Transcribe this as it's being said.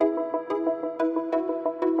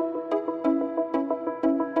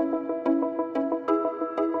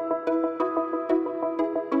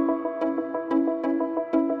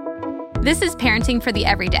This is Parenting for the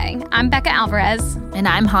Everyday. I'm Becca Alvarez. And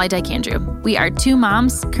I'm Holly Dyke-Andrew. We are two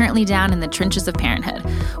moms currently down in the trenches of parenthood.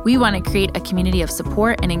 We want to create a community of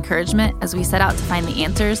support and encouragement as we set out to find the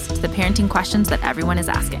answers to the parenting questions that everyone is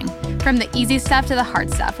asking. From the easy stuff to the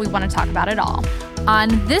hard stuff, we want to talk about it all. On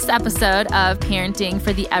this episode of Parenting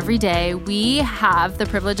for the Everyday, we have the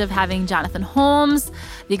privilege of having Jonathan Holmes,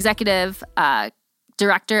 the executive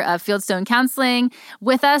director of Fieldstone Counseling,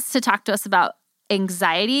 with us to talk to us about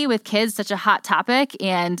anxiety with kids, such a hot topic,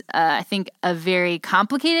 and I think a very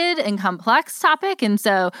complicated and complex topic. And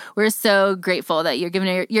so we're so grateful that you're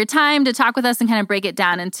giving your time to talk with us and kind of break it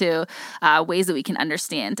down into ways that we can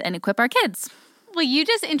understand and equip our kids. Will you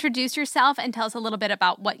just introduce yourself and tell us a little bit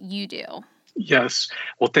about what you do? Yes.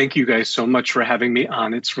 Well, thank you guys so much for having me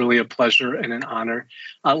on. It's really a pleasure and an honor.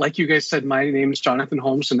 Like you guys said, my name is Jonathan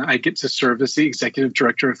Holmes, and I get to serve as the executive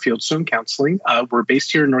director of Fieldstone Counseling. We're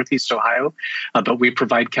based here in Northeast Ohio, but we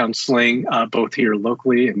provide counseling both here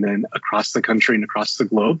locally and then across the country and across the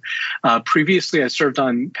globe. Previously, I served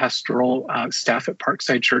on pastoral staff at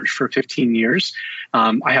Parkside Church for 15 years.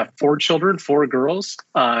 I have 4 children, 4 girls,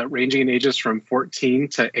 ranging in ages from 14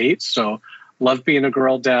 to 8. So love being a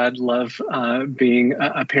girl dad, love being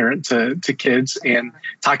a parent to kids, and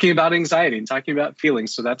talking about anxiety and talking about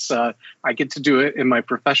feelings. So that's, I get to do it in my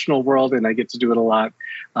professional world, and I get to do it a lot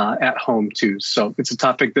at home too. So it's a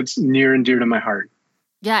topic that's near and dear to my heart.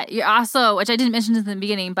 Yeah, you're also, which I didn't mention in the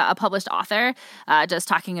beginning, but a published author, just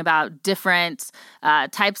talking about different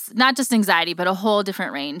types, not just anxiety, but a whole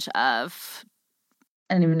different range of,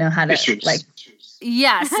 I don't even know how to issues.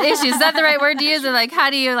 Yes, issues. Is that the right word to use? Or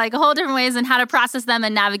how do you a whole different ways and how to process them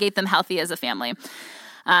and navigate them healthy as a family.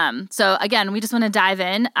 So again, we just want to dive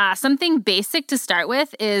in. Something basic to start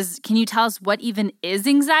with is, can you tell us what even is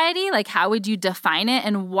anxiety? How would you define it,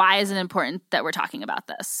 and why is it important that we're talking about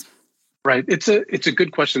this? Right. It's a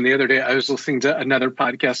good question. The other day, I was listening to another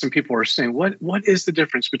podcast, and people were saying, what is the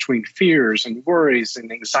difference between fears and worries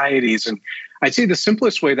and anxieties? And I'd say the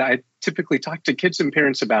simplest way that I typically talk to kids and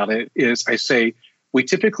parents about it is I say, we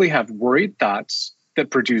typically have worried thoughts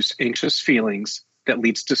that produce anxious feelings that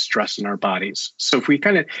leads to stress in our bodies. So if we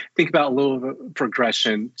kind of think about a little bit of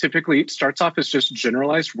progression, typically it starts off as just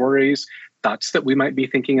generalized worries, thoughts that we might be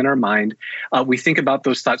thinking in our mind. We think about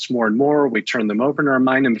those thoughts more and more. We turn them over in our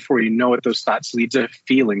mind. And before you know it, those thoughts lead to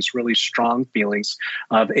feelings, really strong feelings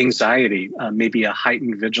of anxiety, maybe a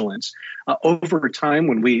heightened vigilance. Over time,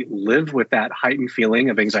 when we live with that heightened feeling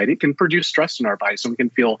of anxiety, it can produce stress in our bodies. And we can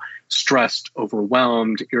feel stressed,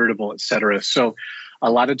 overwhelmed, irritable, et cetera. So a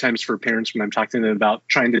lot of times for parents, when I'm talking to them about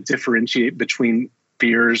trying to differentiate between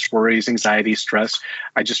fears, worries, anxiety, stress,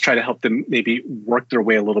 I just try to help them maybe work their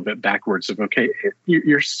way a little bit backwards of, okay,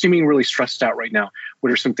 you're seeming really stressed out right now.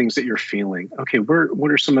 What are some things that you're feeling? Okay, what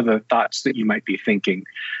are some of the thoughts that you might be thinking?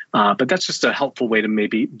 But that's just a helpful way to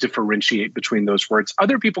maybe differentiate between those words.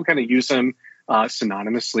 Other people kind of use them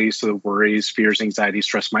synonymously. So the worries, fears, anxiety,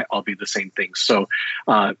 stress might all be the same thing. So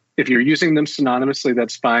if you're using them synonymously,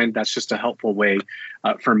 that's fine. That's just a helpful way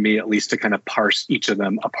for me, at least, to kind of parse each of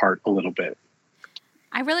them apart a little bit.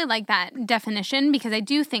 I really like that definition, because I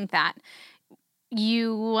do think that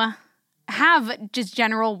you have just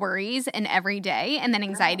general worries in every day, and then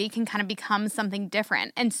anxiety can kind of become something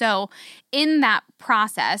different. And so in that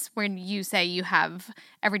process, when you say you have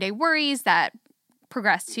everyday worries that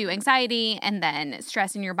progress to anxiety and then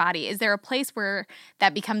stress in your body, is there a place where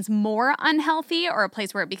that becomes more unhealthy, or a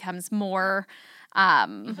place where it becomes more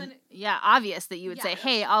obvious that you would say,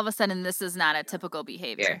 hey, all of a sudden this is not a typical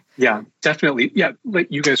behavior? Yeah, definitely. Yeah,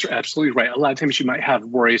 you guys are absolutely right. A lot of times you might have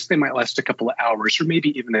worries. They might last a couple of hours or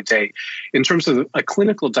maybe even a day. In terms of a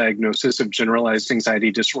clinical diagnosis of generalized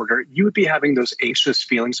anxiety disorder, you would be having those anxious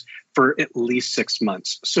feelings for at least 6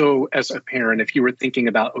 months. So as a parent, if you were thinking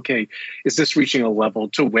about, okay, is this reaching a level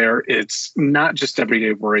to where it's not just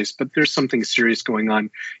everyday worries, but there's something serious going on,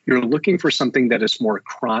 you're looking for something that is more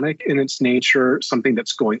chronic in its nature, something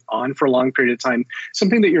that's going on for a long period of time,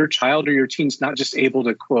 something that your child or your teen's not just able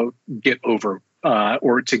to, quote, get over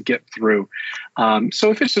or to get through. So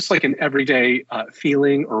if it's just like an everyday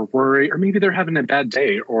feeling or worry, or maybe they're having a bad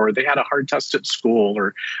day, or they had a hard test at school,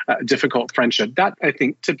 or a difficult friendship, that I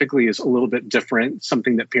think typically is a little bit different,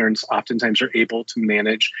 something that parents oftentimes are able to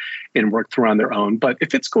manage and work through on their own. But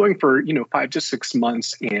if it's going for 5 to 6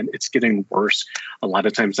 months and it's getting worse, a lot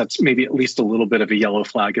of times that's maybe at least a little bit of a yellow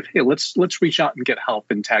flag of, hey, let's reach out and get help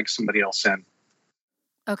and tag somebody else in.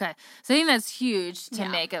 Okay. So I think that's huge to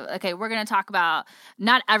make. Okay, we're going to talk about,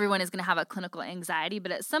 not everyone is going to have a clinical anxiety,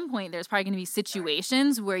 but at some point there's probably going to be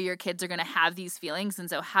situations where your kids are going to have these feelings.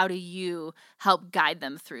 And so how do you help guide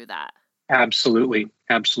them through that? Absolutely.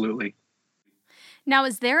 Absolutely. Now,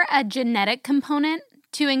 is there a genetic component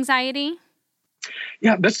to anxiety?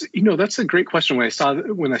 Yeah, that's a great question. When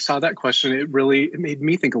I saw that question, it made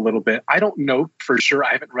me think a little bit. I don't know for sure.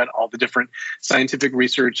 I haven't read all the different scientific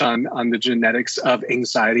research on the genetics of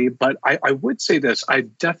anxiety, but I would say this. I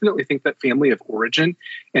definitely think that family of origin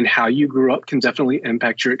and how you grew up can definitely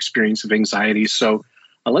impact your experience of anxiety. So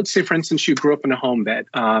let's say, for instance, you grew up in a home that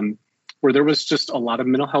where there was just a lot of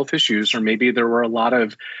mental health issues, or maybe there were a lot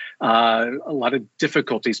of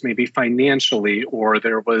difficulties, maybe financially, or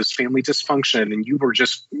there was family dysfunction, and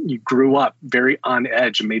you grew up very on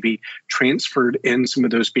edge and maybe transferred in some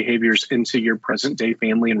of those behaviors into your present day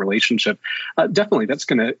family and relationship. Definitely, that's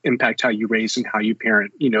going to impact how you raise and how you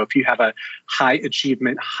parent. If you have a high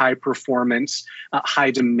achievement, high performance,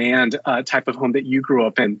 high demand type of home that you grew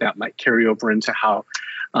up in, that might carry over into how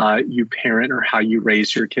you parent or how you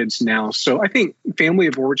raise your kids now. So I think family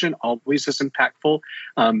of origin always is impactful.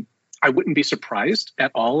 I wouldn't be surprised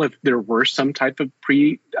at all if there were some type of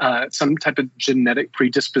genetic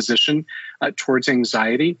predisposition towards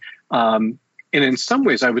anxiety. And in some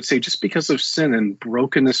ways, I would say just because of sin and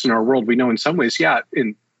brokenness in our world, we know in some ways,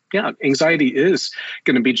 anxiety is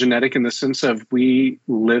going to be genetic in the sense of we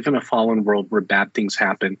live in a fallen world where bad things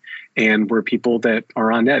happen, and we're people that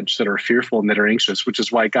are on edge, that are fearful and that are anxious, which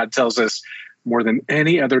is why God tells us more than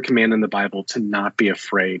any other command in the Bible to not be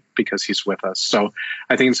afraid, because he's with us. So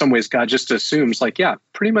I think in some ways, God just assumes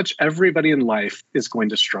pretty much everybody in life is going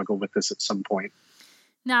to struggle with this at some point.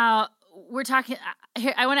 Now, we're talking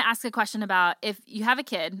here. I want to ask a question about if you have a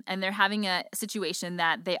kid and they're having a situation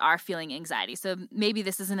that they are feeling anxiety. So maybe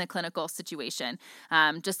this isn't a clinical situation,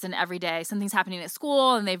 just an everyday, something's happening at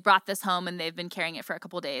school and they've brought this home and they've been carrying it for a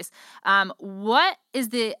couple of days. What is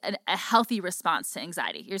a healthy response to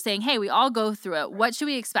anxiety? You're saying, hey, we all go through it. What should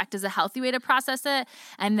we expect as a healthy way to process it?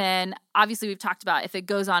 And then obviously we've talked about if it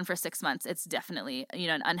goes on for 6 months, it's definitely,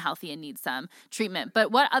 an unhealthy and needs some treatment.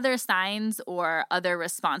 But what other signs or other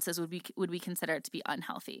responses would we consider it to be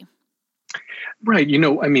unhealthy? Right.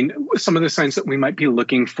 Some of the signs that we might be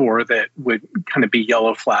looking for that would kind of be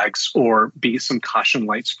yellow flags or be some caution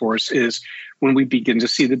lights for us is when we begin to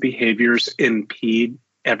see the behaviors impede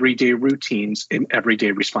everyday routines and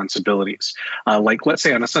everyday responsibilities. Like, let's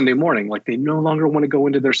say on a Sunday morning, like they no longer want to go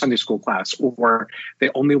into their Sunday school class, or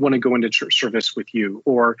they only want to go into church service with you,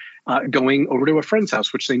 or going over to a friend's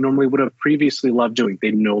house, which they normally would have previously loved doing,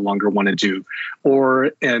 they no longer want to do,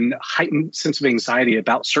 or an heightened sense of anxiety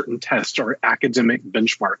about certain tests or academic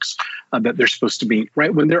benchmarks that they're supposed to meet,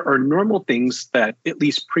 right? When there are normal things that at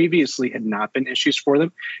least previously had not been issues for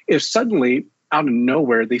them, if suddenly out of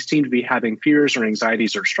nowhere, they seem to be having fears or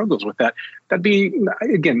anxieties or struggles with that.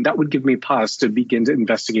 That would give me pause to begin to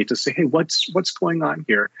investigate, to say, hey, what's going on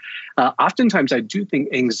here? Oftentimes, I do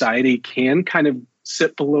think anxiety can kind of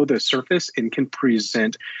sit below the surface and can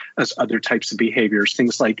present as other types of behaviors,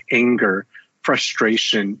 things like anger,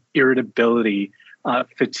 frustration, irritability,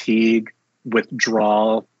 fatigue,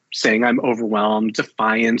 withdrawal, saying I'm overwhelmed,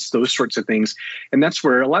 defiance, those sorts of things. And that's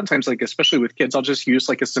where a lot of times, like especially with kids, I'll just use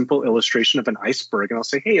like a simple illustration of an iceberg. And I'll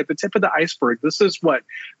say, hey, at the tip of the iceberg, this is what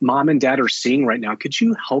mom and dad are seeing right now. Could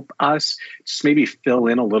you help us just maybe fill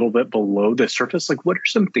in a little bit below the surface? Like, what are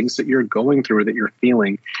some things that you're going through, that you're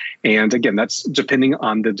feeling? And again, that's depending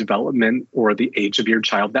on the development or the age of your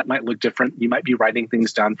child. That might look different. You might be writing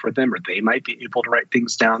things down for them, or they might be able to write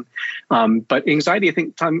things down. But anxiety, I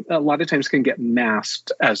think a lot of times can get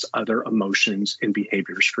masked as other emotions and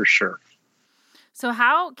behaviors for sure. So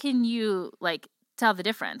how can you tell the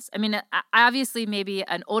difference? I mean, obviously maybe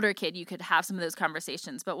an older kid, you could have some of those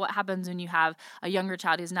conversations, but what happens when you have a younger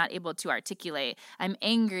child who's not able to articulate, I'm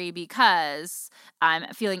angry because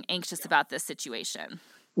I'm feeling anxious about this situation?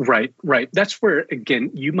 Right. That's where, again,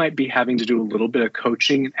 you might be having to do a little bit of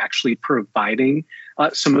coaching and actually providing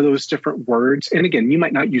some of those different words. And again, you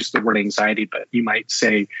might not use the word anxiety, but you might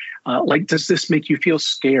say, does this make you feel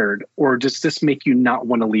scared? Or does this make you not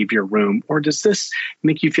want to leave your room? Or does this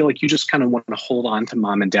make you feel like you just kind of want to hold on to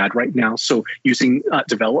mom and dad right now? So using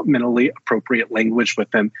developmentally appropriate language with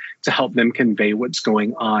them to help them convey what's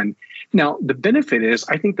going on. Now, the benefit is,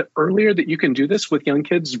 I think the earlier that you can do this with young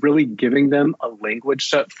kids, really giving them a language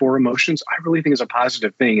set for emotions, I really think is a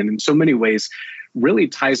positive thing. And in so many ways, really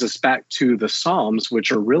ties us back to the Psalms,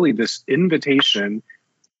 which are really this invitation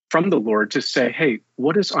from the Lord to say, hey,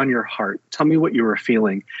 what is on your heart? Tell me what you were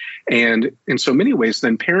feeling. And in so many ways,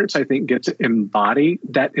 then parents, I think, get to embody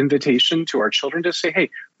that invitation to our children to say, hey,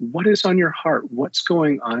 what is on your heart? What's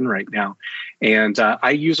going on right now? And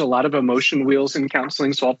I use a lot of emotion wheels in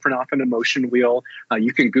counseling. So I'll print off an emotion wheel.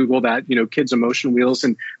 You can Google that, kids' emotion wheels.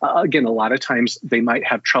 And again, a lot of times they might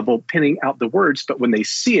have trouble pinning out the words, but when they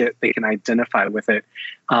see it, they can identify with it.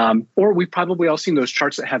 Or we've probably all seen those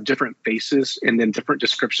charts that have different faces and then different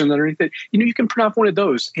descriptions underneath it. You can print off one of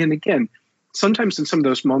those. And again, sometimes in some of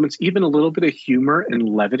those moments, even a little bit of humor and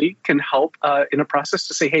levity can help in a process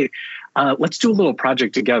to say, hey, let's do a little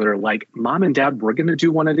project together. Like, mom and dad, we're going to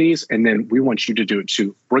do one of these, and then we want you to do it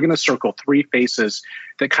too. We're going to circle 3 faces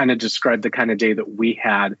that kind of describe the kind of day that we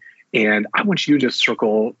had. And I want you to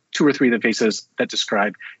circle 2 or 3 of the faces that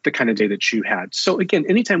describe the kind of day that you had. So again,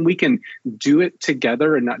 anytime we can do it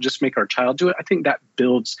together and not just make our child do it, I think that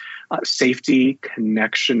builds safety,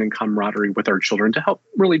 connection, and camaraderie with our children to help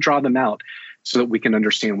really draw them out so that we can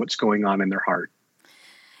understand what's going on in their heart.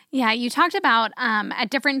 Yeah, you talked about at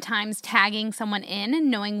different times tagging someone in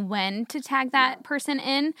and knowing when to tag that person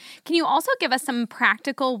in. Can you also give us some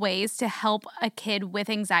practical ways to help a kid with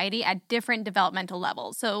anxiety at different developmental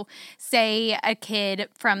levels? So say a kid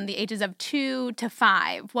from the ages of 2 to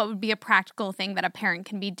 5, what would be a practical thing that a parent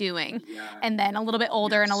can be doing? Yeah. And then a little bit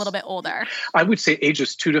older and a little bit older. I would say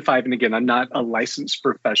ages 2 to 5. And again, I'm not a licensed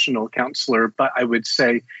professional counselor, but I would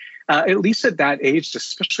say at least at that age,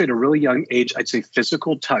 especially at a really young age, I'd say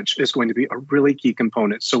physical touch is going to be a really key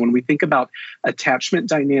component. So when we think about attachment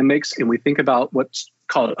dynamics and we think about what's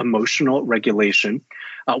called emotional regulation,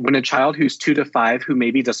 when a child who's 2 to 5, who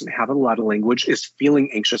maybe doesn't have a lot of language, is feeling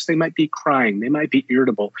anxious, they might be crying, they might be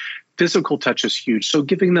irritable. Physical touch is huge. So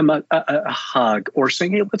giving them a hug, or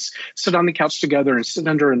saying, hey, let's sit on the couch together and sit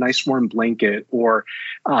under a nice warm blanket, or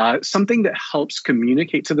something that helps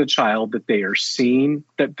communicate to the child that they are seen,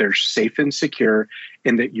 that they're safe and secure,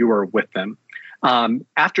 and that you are with them.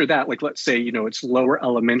 After that, like, let's say, it's lower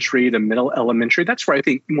elementary to middle elementary. That's where I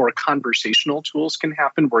think more conversational tools can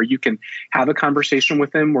happen, where you can have a conversation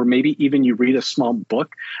with them, or maybe even you read a small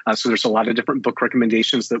book. So there's a lot of different book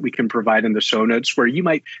recommendations that we can provide in the show notes, where you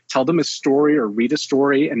might tell them a story or read a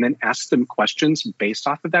story and then ask them questions based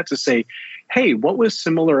off of that to say, hey, what was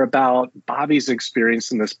similar about Bobby's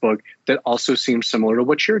experience in this book that also seems similar to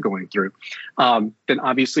what you're going through? Then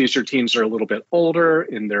obviously, as your teens are a little bit older,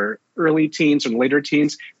 in their early teens and later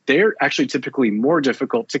teens, they're actually typically more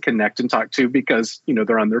difficult to connect and talk to because,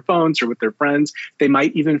 they're on their phones or with their friends. They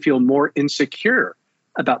might even feel more insecure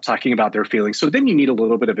about talking about their feelings. So then you need a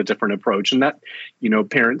little bit of a different approach. And that,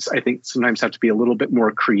 parents, I think, sometimes have to be a little bit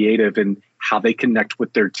more creative in how they connect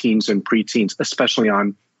with their teens and preteens, especially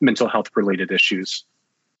on mental health related issues.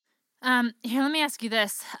 Here, let me ask you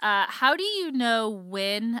this. How do you know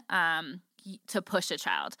when to push a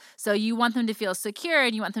child? So you want them to feel secure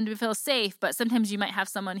and you want them to feel safe, but sometimes you might have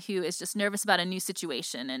someone who is just nervous about a new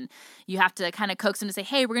situation, and you have to kind of coax them to say,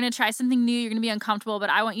 hey, we're going to try something new. You're going to be uncomfortable, but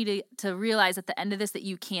I want you to realize at the end of this that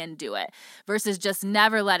you can do it, versus just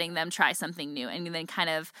never letting them try something new and then kind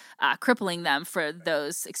of crippling them for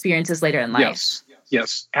those experiences later in life.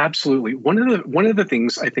 Yes, absolutely. One of the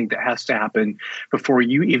things I think that has to happen before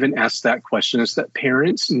you even ask that question is that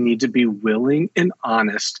parents need to be willing and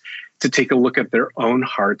honest to take a look at their own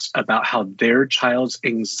hearts about how their child's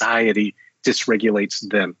anxiety dysregulates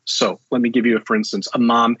them. So let me give you for instance, a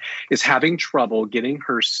mom is having trouble getting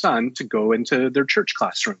her son to go into their church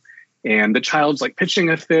classroom. And the child's like pitching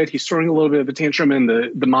a fit. He's throwing a little bit of a tantrum. And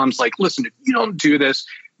the mom's like, listen, if you don't do this,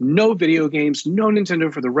 no video games, no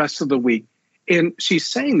Nintendo for the rest of the week. And she's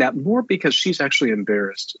saying that more because she's actually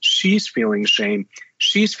embarrassed. She's feeling shame.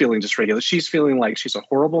 She's feeling dysregulated. She's feeling like she's a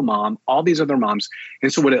horrible mom, all these other moms.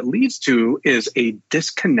 And so what it leads to is a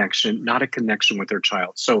disconnection, not a connection with her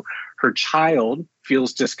child. So her child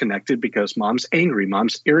feels disconnected because mom's angry,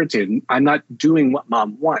 mom's irritated. I'm not doing what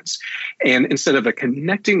mom wants. And instead of a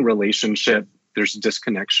connecting relationship, there's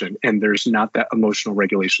disconnection and there's not that emotional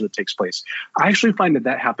regulation that takes place. I actually find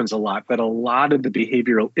that happens a lot, that a lot of the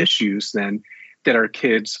behavioral issues then that our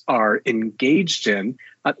kids are engaged in,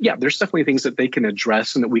 there's definitely things that they can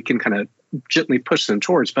address and that we can kind of gently push them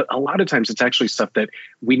towards. But a lot of times it's actually stuff that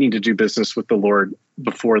we need to do business with the Lord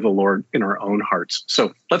before the Lord in our own hearts.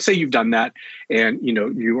 So let's say you've done that and,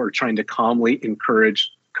 you are trying to calmly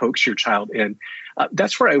encourage, coax your child in.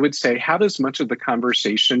 That's where I would say have as much of the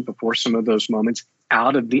conversation before some of those moments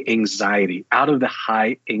out of the anxiety, out of the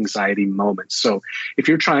high anxiety moments. So if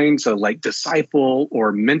you're trying to disciple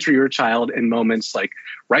or mentor your child in moments like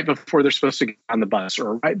right before they're supposed to get on the bus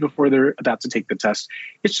or right before they're about to take the test,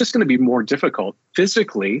 it's just going to be more difficult.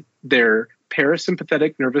 Physically, their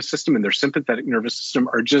parasympathetic nervous system and their sympathetic nervous system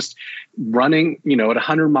are just running, at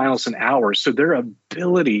 100 miles an hour. So their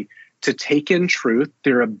ability to take in truth,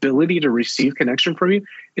 their ability to receive connection from you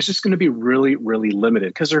is just going to be really, really limited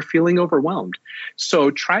because they're feeling overwhelmed. So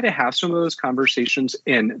try to have some of those conversations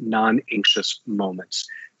in non-anxious moments.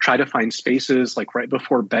 Try to find spaces like right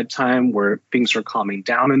before bedtime where things are calming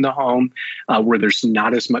down in the home, where there's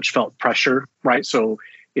not as much felt pressure, right? So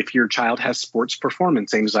if your child has sports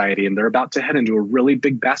performance anxiety and they're about to head into a really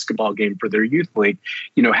big basketball game for their youth league,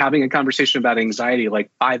 having a conversation about anxiety like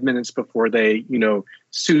 5 minutes before they,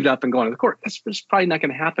 suit up and go on the court, that's probably not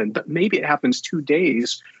going to happen. But maybe it happens 2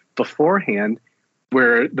 days beforehand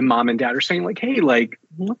where the mom and dad are saying like, hey, like,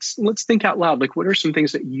 let's think out loud. Like, what are some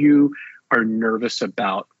things that you are nervous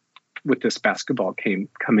about with this basketball game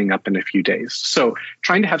coming up in a few days? So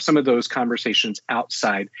trying to have some of those conversations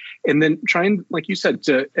outside, and then trying, like you said,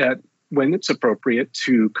 to when it's appropriate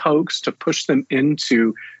to coax, to push them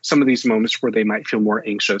into some of these moments where they might feel more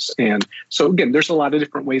anxious. And so again, there's a lot of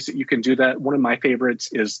different ways that you can do that. One of my favorites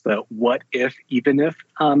is the what if, even if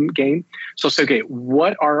game. So say, okay,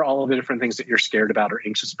 what are all of the different things that you're scared about or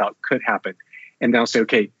anxious about could happen? And then I'll say,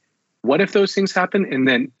 okay, what if those things happen? And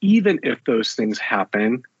then even if those things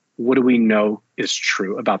happen, what do we know is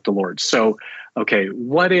true about the Lord? So, okay,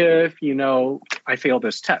 what if, I fail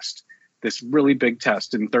this test, this really big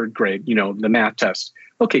test in third grade, the math test.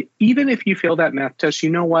 Okay, even if you fail that math test,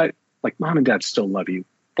 you know what? Like, mom and dad still love you.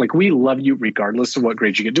 Like, we love you regardless of what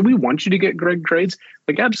grades you get. Do we want you to get good grades?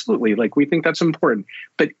 Like, absolutely. Like, we think that's important.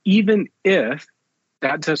 But even if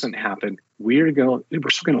that doesn't happen, we're still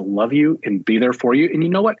going to love you and be there for you. And you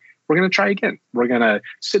know what? We're going to try again. We're going to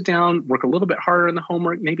sit down, work a little bit harder in the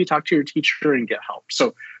homework, maybe talk to your teacher and get help.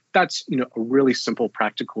 So that's, a really simple,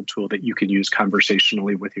 practical tool that you can use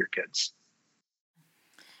conversationally with your kids.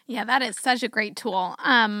 Yeah, that is such a great tool.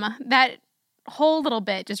 That whole little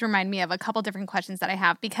bit just reminded me of a couple different questions that I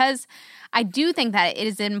have, because I do think that it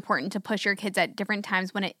is important to push your kids at different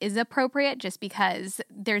times when it is appropriate, just because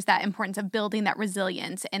there's that importance of building that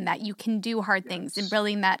resilience and that you can do hard things and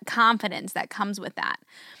building that confidence that comes with that.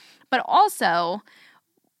 But also,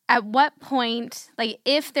 at what point, like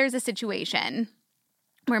if there's a situation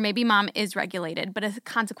where maybe mom is regulated, but a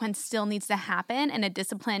consequence still needs to happen and a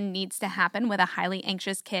discipline needs to happen with a highly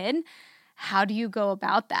anxious kid, how do you go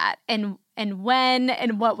about that? And when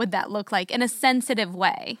and what would that look like in a sensitive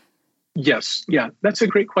way? Yes. Yeah, that's a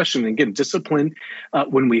great question. Again, discipline,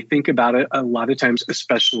 when we think about it, a lot of times,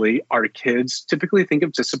 especially our kids typically think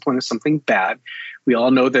of discipline as something bad. We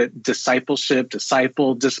all know that discipleship,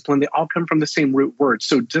 discipline, they all come from the same root word.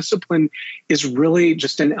 So discipline is really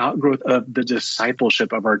just an outgrowth of the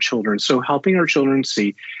discipleship of our children. So helping our children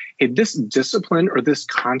see, hey, this discipline or this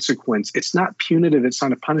consequence, it's not punitive, it's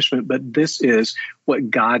not a punishment, but this is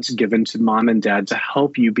what God's given to mom and dad to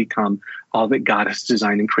help you become all that God has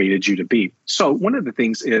designed and created you to be. So one of the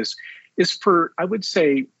things is for, I would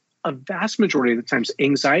say, a vast majority of the times,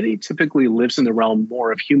 anxiety typically lives in the realm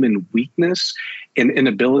more of human weakness and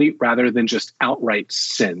inability rather than just outright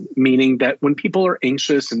sin, meaning that when people are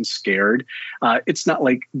anxious and scared, it's not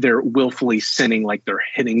like they're willfully sinning, like they're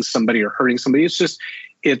hitting somebody or hurting somebody.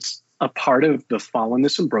 It's a part of the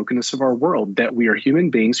fallenness and brokenness of our world, that we are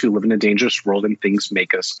human beings who live in a dangerous world and things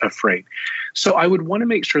make us afraid. So I would want to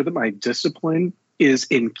make sure that my discipline is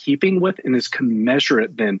in keeping with and is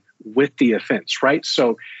commensurate then with the offense, right?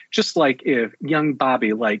 So just like if young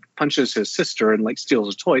Bobby punches his sister and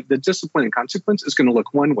steals a toy, the discipline and consequence is going to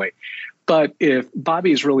look one way. But if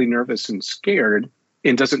Bobby is really nervous and scared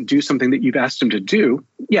and doesn't do something that you've asked him to do,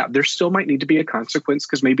 yeah, there still might need to be a consequence,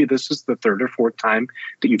 because maybe this is the third or fourth time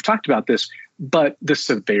that you've talked about this. But the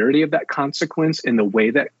severity of that consequence and the way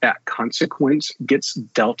that that consequence gets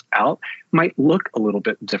dealt out might look a little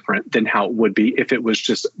bit different than how it would be if it was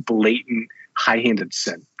just blatant, high-handed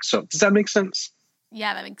sin. So does that make sense?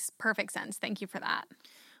 Yeah, that makes perfect sense. Thank you for that.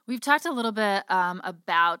 We've talked a little bit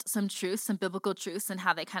about some truths, some biblical truths, and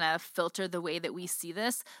how they kind of filter the way that we see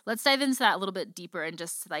this. Let's dive into that a little bit deeper and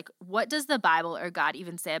just what does the Bible or God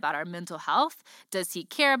even say about our mental health? Does he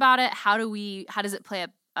care about it? How does it play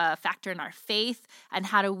a factor in our faith? And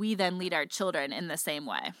how do we then lead our children in the same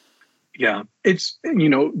way? Yeah, it's,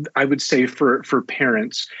 I would say for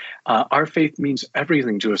parents, our faith means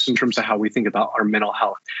everything to us in terms of how we think about our mental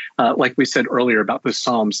health. Like we said earlier about the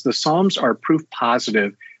Psalms are proof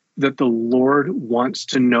positive that the Lord wants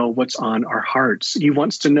to know what's on our hearts. He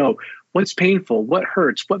wants to know what's painful, what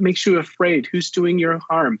hurts, what makes you afraid, who's doing you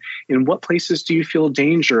harm, in what places do you feel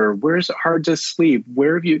danger, where is it hard to sleep,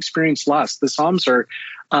 where have you experienced loss. The Psalms are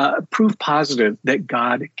proof positive that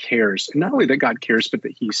God cares. And not only that God cares, but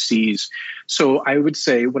that he sees. So I would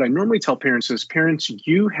say what I normally tell parents is, parents,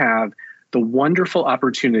 you have the wonderful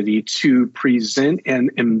opportunity to present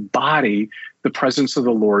and embody the presence of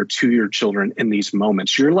the Lord to your children in these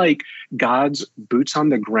moments. You're like God's boots on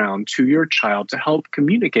the ground to your child to help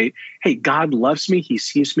communicate, hey, God loves me, he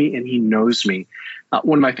sees me, and he knows me.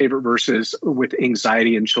 One of my favorite verses with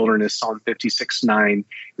anxiety in children is Psalm 56:9. And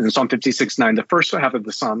in Psalm 56:9, the first half of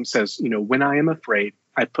the psalm says, when I am afraid,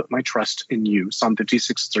 I put my trust in you, Psalm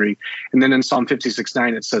 56:3. And then in Psalm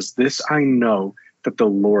 56:9, it says, this I know, that the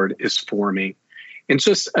Lord is for me. And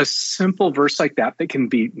just a simple verse like that can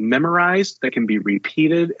be memorized, that can be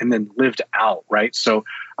repeated, and then lived out, right? So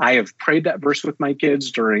I have prayed that verse with my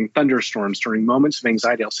kids during thunderstorms, during moments of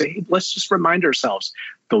anxiety. I'll say, hey, let's just remind ourselves,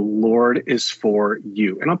 the Lord is for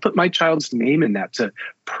you. And I'll put my child's name in that to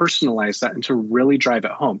personalize that and to really drive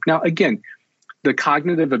it home. Now, again, the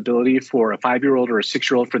cognitive ability for a 5-year-old or a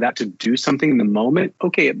 6-year-old for that to do something in the moment,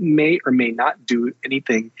 okay, it may or may not do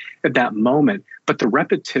anything at that moment, but the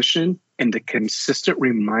repetition and the consistent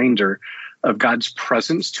reminder of God's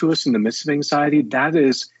presence to us in the midst of anxiety, that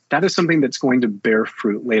is something that's going to bear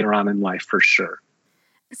fruit later on in life for sure.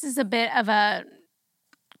 This is a bit of a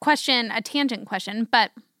tangent question,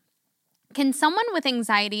 but can someone with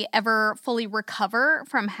anxiety ever fully recover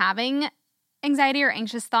from having anxiety or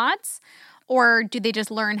anxious thoughts? Or do they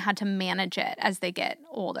just learn how to manage it as they get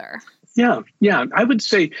older? Yeah. I would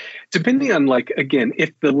say, depending on again,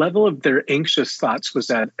 if the level of their anxious thoughts was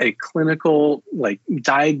at a clinical,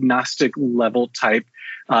 diagnostic level type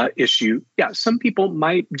issue, some people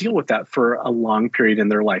might deal with that for a long period in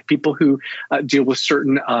their life. People who deal with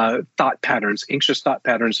certain thought patterns, anxious thought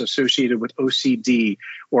patterns associated with OCD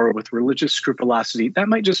or with religious scrupulosity, that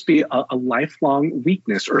might just be a lifelong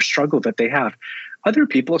weakness or struggle that they have. Other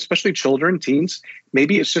people, especially children, teens,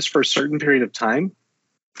 maybe it's just for a certain period of time.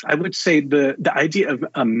 I would say the idea of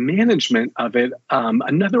a management of it,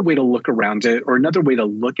 another way to look around it or another way to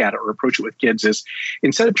look at it or approach it with kids is,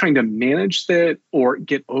 instead of trying to manage it or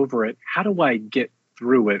get over it, how do I get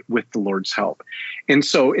through it with the Lord's help? And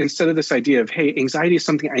so instead of this idea of, hey, anxiety is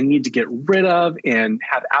something I need to get rid of and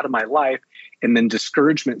have out of my life, and then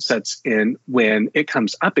discouragement sets in when it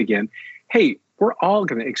comes up again, hey, we're all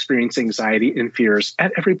going to experience anxiety and fears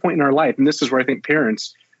at every point in our life. And this is where I think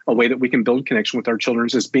parents, a way that we can build connection with our children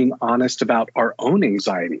is being honest about our own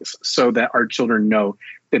anxieties so that our children know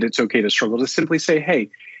that it's okay to struggle, to simply say, hey,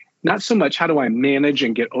 not so much how do I manage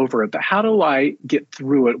and get over it, but how do I get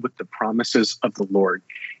through it with the promises of the Lord?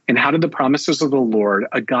 And how do the promises of the Lord,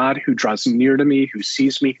 a God who draws near to me, who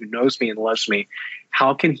sees me, who knows me and loves me,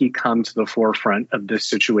 how can he come to the forefront of this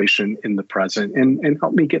situation in the present and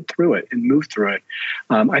help me get through it and move through it?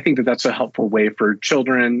 I think that's a helpful way for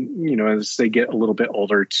children, as they get a little bit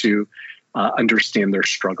older to understand their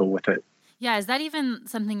struggle with it. Yeah, is that even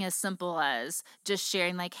something as simple as just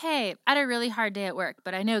sharing hey, I had a really hard day at work,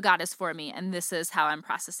 but I know God is for me, and this is how I'm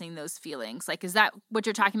processing those feelings? Is that what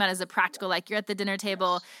you're talking about as a practical, you're at the dinner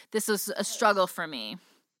table, this was a struggle for me?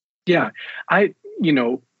 Yeah,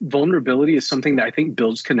 vulnerability is something that I think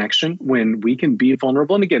builds connection when we can be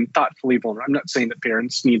vulnerable. And again, thoughtfully vulnerable. I'm not saying that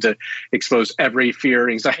parents need to expose every fear,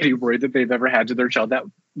 anxiety, worry that they've ever had to their child. That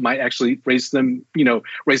might actually raise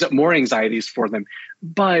up more anxieties for them.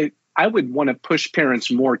 But I would want to push parents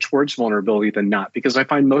more towards vulnerability than not, because I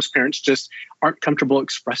find most parents just aren't comfortable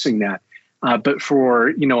expressing that. But for,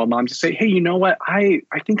 a mom to say, hey, you know what? I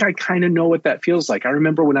think I kind of know what that feels like. I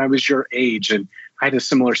remember when I was your age and I had a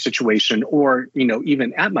similar situation, or,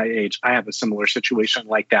 even at my age, I have a similar situation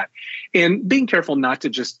like that. And being careful not to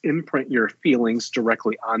just imprint your feelings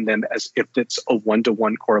directly on them as if it's a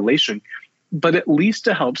one-to-one correlation, but at least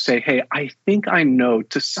to help say, hey, I think I know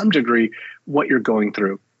to some degree what you're going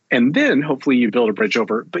through. And then hopefully you build a bridge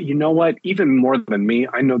over. But you know what? Even more than me,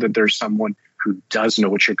 I know that there's someone who does know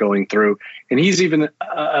what you're going through. And he's even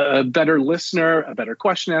a better listener, a better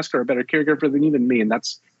question asker, a better caregiver than even me. And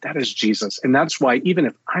that is Jesus. And that's why even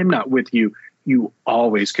if I'm not with you, you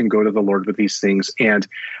always can go to the Lord with these things. And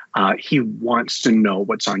he wants to know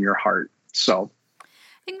what's on your heart. So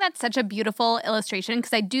I think that's such a beautiful illustration,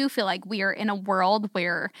 because I do feel like we are in a world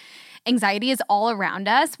where anxiety is all around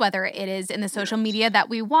us, whether it is in the social media that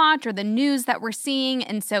we watch or the news that we're seeing.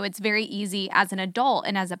 And so it's very easy as an adult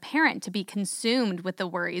and as a parent to be consumed with the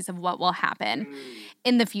worries of what will happen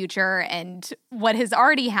in the future and what has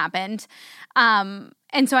already happened. And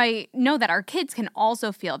so I know that our kids can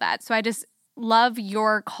also feel that. So I just love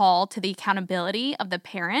your call to the accountability of the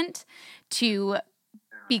parent to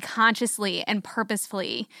be consciously and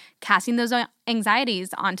purposefully casting those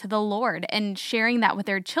anxieties onto the Lord and sharing that with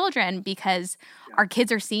their children, because our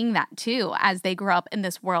kids are seeing that too as they grow up in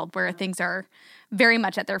this world where things are very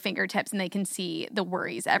much at their fingertips and they can see the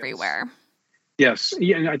worries everywhere. Yes.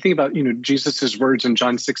 Yeah, and I think about, Jesus's words in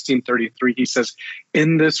John 16:33. He says,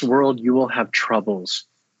 in this world, you will have troubles,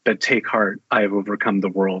 but take heart, I have overcome the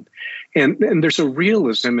world. And there's a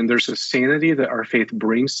realism and there's a sanity that our faith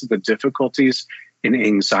brings to the difficulties and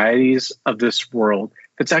anxieties of this world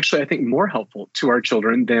that's actually, I think, more helpful to our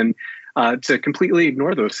children than to completely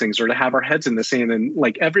ignore those things or to have our heads in the sand and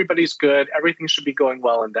like everybody's good, everything should be going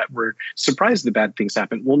well, and that we're surprised that bad things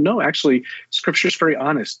happen. Well, no, actually, Scripture's very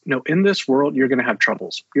honest. No, in this world, you're going to have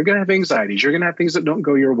troubles. You're going to have anxieties. You're going to have things that don't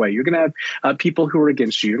go your way. You're going to have people who are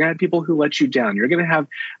against you. You're going to have people who let you down. You're going to have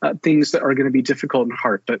things that are going to be difficult and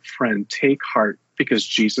hard. But friend, take heart, because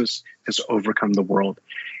Jesus has overcome the world.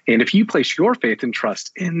 And if you place your faith and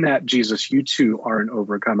trust in that Jesus, you too are an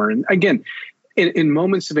overcomer. And again, in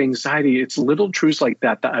moments of anxiety, it's little truths like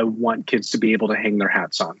that I want kids to be able to hang their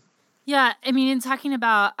hats on. Yeah, I mean, in talking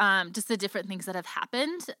about just the different things that have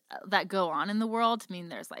happened that go on in the world, I mean,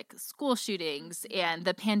 there's like school shootings and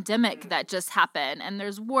the pandemic that just happened, and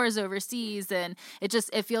there's wars overseas, and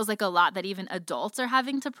it feels like a lot that even adults are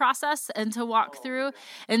having to process and to walk through.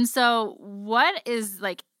 And so what is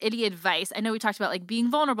like any advice? I know we talked about like being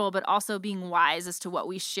vulnerable, but also being wise as to what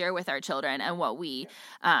we share with our children and what we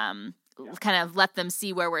kind of let them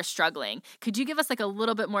see where we're struggling. Could you give us like a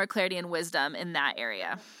little bit more clarity and wisdom in that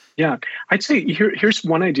area? Yeah, I'd say here's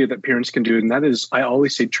one idea that parents can do, and that is, I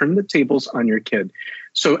always say, turn the tables on your kid.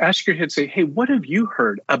 So ask your kid, say, hey, what have you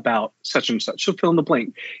heard about such and such? So fill in the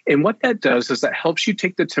blank. And what that does is that helps you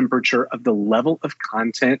take the temperature of the level of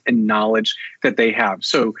content and knowledge that they have.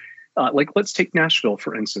 So let's take Nashville,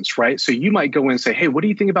 for instance, right? So you might go in and say, hey, what do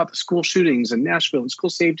you think about the school shootings in Nashville and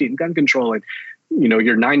school safety and gun control? And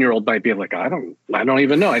your 9-year-old might be like, I don't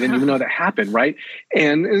even know. I didn't even know that happened, right?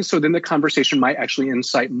 And so then the conversation might actually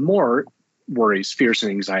incite more worries, fears,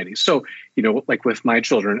 and anxieties. So, like with my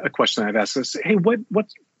children, a question I've asked is, hey, what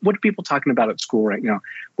are people talking about at school right now?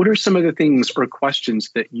 What are some of the things or questions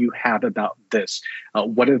that you have about this?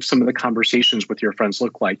 What have some of the conversations with your friends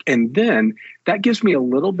look like? And then that gives me a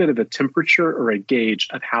little bit of a temperature or a gauge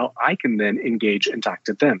of how I can then engage and talk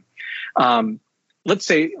to them. Let's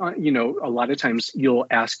say, a lot of times you'll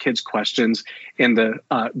ask kids questions and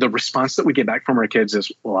the response that we get back from our kids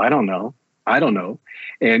is, well, I don't know.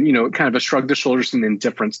 And, kind of a shrug the shoulders and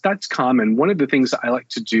indifference. That's common. One of the things that I like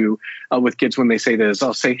to do with kids when they say this,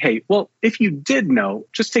 I'll say, hey, well, if you did know,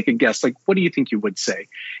 just take a guess. Like, what do you think you would say?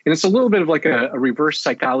 And it's a little bit of like a reverse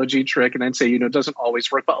psychology trick. And I'd say, it doesn't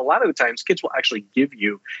always work. But a lot of the times kids will actually give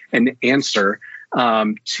you an answer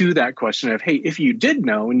to that question of, hey, if you did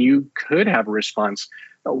know and you could have a response,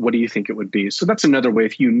 what do you think it would be? So that's another way,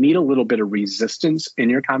 if you meet a little bit of resistance in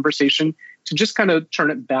your conversation, to just kind of turn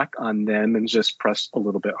it back on them and just press a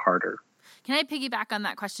little bit harder. Can I piggyback on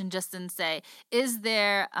that question just and say, is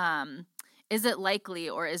it likely,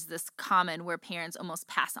 or is this common, where parents almost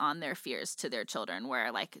pass on their fears to their children,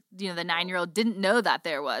 where the 9-year-old didn't know that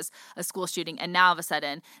there was a school shooting, and now all of a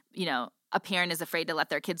sudden, a parent is afraid to let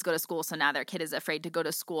their kids go to school, so now their kid is afraid to go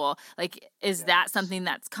to school. Like, is that something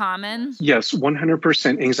that's common? Yes,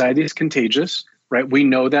 100%. Anxiety is contagious, right? We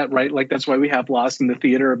know that, right? Like, that's why we have laws in the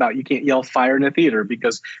theater about you can't yell fire in a theater,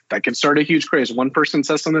 because that can start a huge craze. One person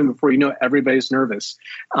says something, before you know it, everybody's nervous.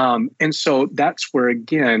 And so that's where,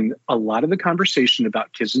 again, a lot of the conversation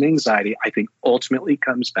about kids and anxiety, I think, ultimately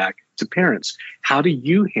comes back to parents. How do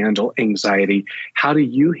you handle anxiety? How do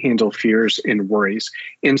you handle fears and worries?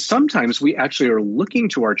 And sometimes we actually are looking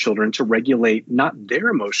to our children to regulate not their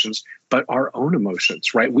emotions, but our own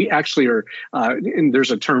emotions, right? We actually are, and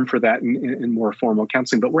there's a term for that in more formal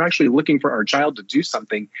counseling, but we're actually looking for our child to do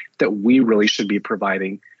something that we really should be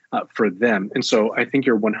providing for them. And so I think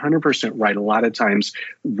you're 100% right. A lot of times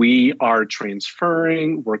we are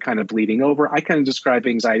transferring, we're kind of bleeding over. I kind of describe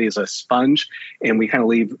anxiety as a sponge, and we kind of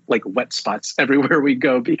leave like wet spots everywhere we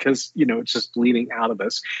go, because, it's just bleeding out of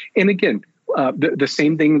us. And again, the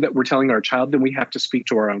same thing that we're telling our child, then we have to speak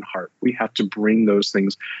to our own heart. We have to bring those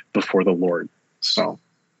things before the Lord. So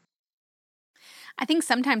I think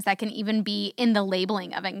sometimes that can even be in the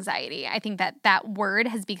labeling of anxiety. I think that word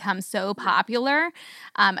has become so popular,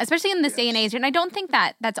 especially in this day and age. And I don't think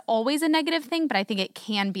that that's always a negative thing, but I think it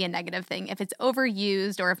can be a negative thing if it's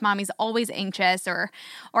overused, or if mommy's always anxious or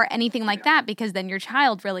anything like that, because then your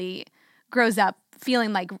child really grows up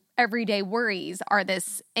feeling like everyday worries are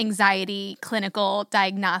this anxiety clinical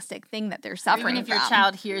diagnostic thing that they're suffering Even if from. your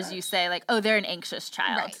child hears you say like, oh, they're an anxious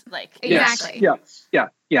child. Right. Like, Exactly.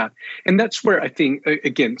 Yeah. And that's where I think,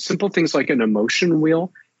 again, simple things like an emotion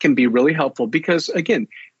wheel can be really helpful because, again,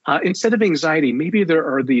 instead of anxiety, maybe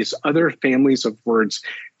there are these other families of words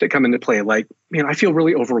that come into play, like, man, I feel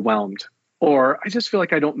really overwhelmed, or I just feel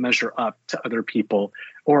like I don't measure up to other people,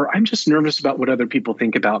 or I'm just nervous about what other people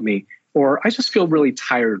think about me, or I just feel really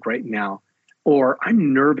tired right now, or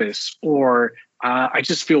I'm nervous, or I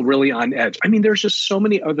just feel really on edge. I mean, there's just so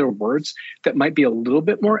many other words that might be a little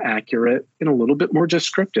bit more accurate and a little bit more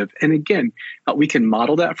descriptive. And again, we can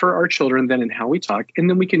model that for our children then in how we talk. And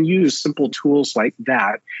then we can use simple tools like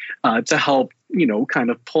that to help, kind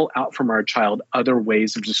of pull out from our child other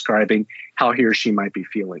ways of describing how he or she might be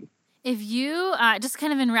feeling. If you, just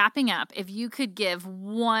kind of in wrapping up, if you could give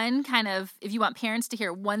if you want parents to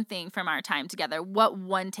hear one thing from our time together, what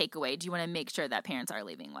one takeaway do you want to make sure that parents are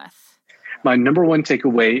leaving with? My number one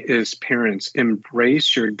takeaway is parents,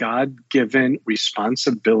 embrace your God-given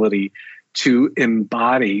responsibility to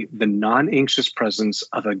embody the non-anxious presence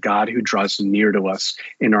of a God who draws near to us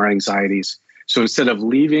in our anxieties. So instead of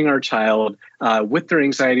leaving our child with their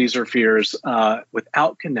anxieties or fears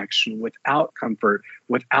without connection, without comfort,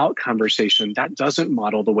 without conversation, that doesn't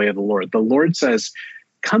model the way of the Lord. The Lord says,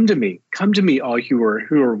 come to me, all who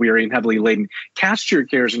are weary and heavily laden. Cast your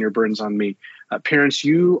cares and your burdens on me. Parents,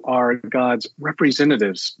 you are God's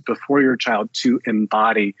representatives before your child to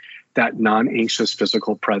embody that non-anxious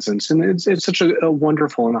physical presence. And it's such a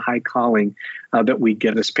wonderful and a high calling that we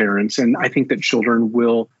get as parents. And I think that children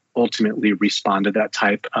will ultimately respond to that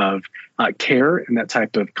type of care and that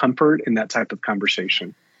type of comfort and that type of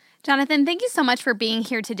conversation. Jonathan, thank you so much for being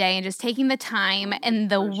here today and just taking the time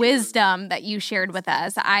and the wisdom that you shared with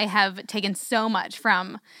us. I have taken so much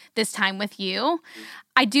from this time with you.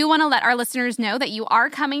 I do want to let our listeners know that you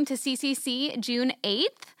are coming to CCC June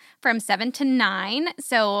 8th from 7 to 9.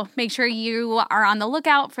 So make sure you are on the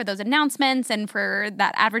lookout for those announcements and for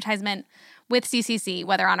that advertisement with CCC,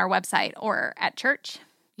 whether on our website or at church.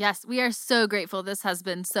 Yes, we are so grateful. This has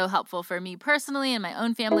been so helpful for me personally and my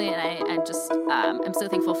own family, and I'm so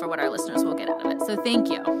thankful for what our listeners will get out of it. So thank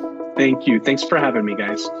you. Thank you. Thanks for having me,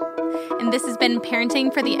 guys. And this has been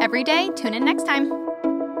Parenting for the Everyday. Tune in next time.